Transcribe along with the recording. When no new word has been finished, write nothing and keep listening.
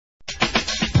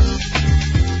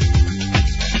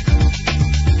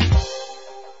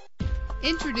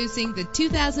Introducing the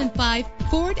 2005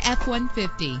 Ford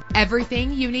F-150.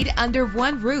 Everything you need under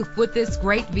one roof with this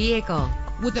great vehicle.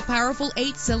 With a powerful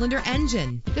 8-cylinder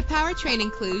engine, the powertrain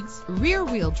includes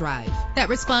rear-wheel drive that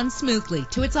responds smoothly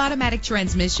to its automatic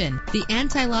transmission. The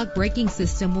anti-lock braking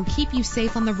system will keep you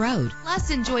safe on the road. Plus,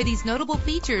 enjoy these notable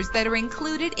features that are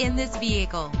included in this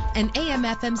vehicle: an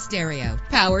AM/FM stereo,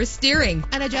 power steering,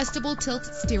 an adjustable tilt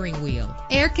steering wheel,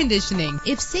 air conditioning.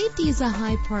 If safety is a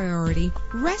high priority,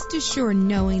 rest assured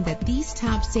knowing that these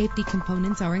top safety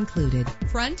components are included: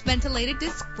 front ventilated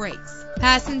disc brakes,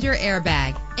 passenger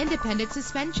airbag, independent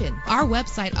suspension. Our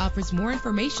website offers more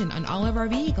information on all of our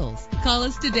vehicles. Call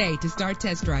us today to start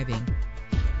test driving.